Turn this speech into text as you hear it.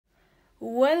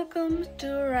Welcome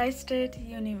to Wright State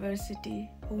University,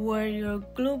 where your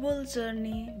global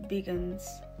journey begins.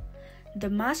 The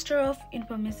Master of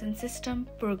Information System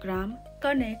program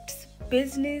connects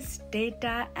business,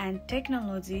 data, and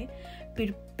technology,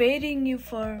 preparing you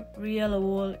for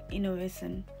real-world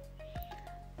innovation.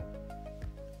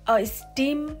 A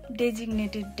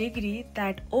STEM-designated degree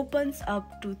that opens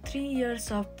up to 3 years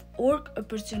of work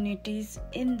opportunities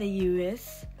in the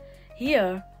US.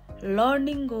 Here,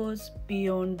 learning goes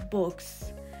beyond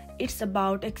books. It's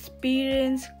about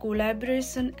experience,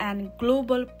 collaboration, and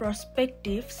global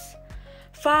perspectives.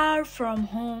 Far from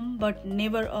home but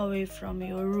never away from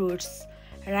your roots.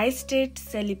 Wright State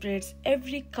celebrates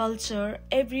every culture,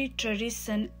 every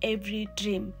tradition, every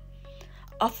dream.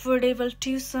 Affordable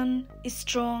tuition,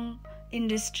 strong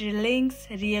industry links,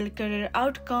 real career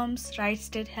outcomes. Wright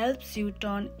State helps you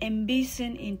turn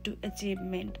ambition into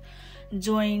achievement.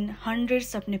 Join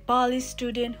hundreds of Nepali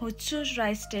students who choose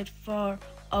Wright State for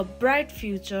a bright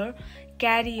future.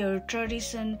 Carry your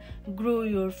tradition, grow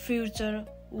your future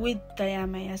with the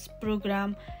MIS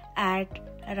program at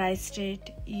Wright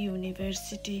State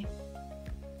University.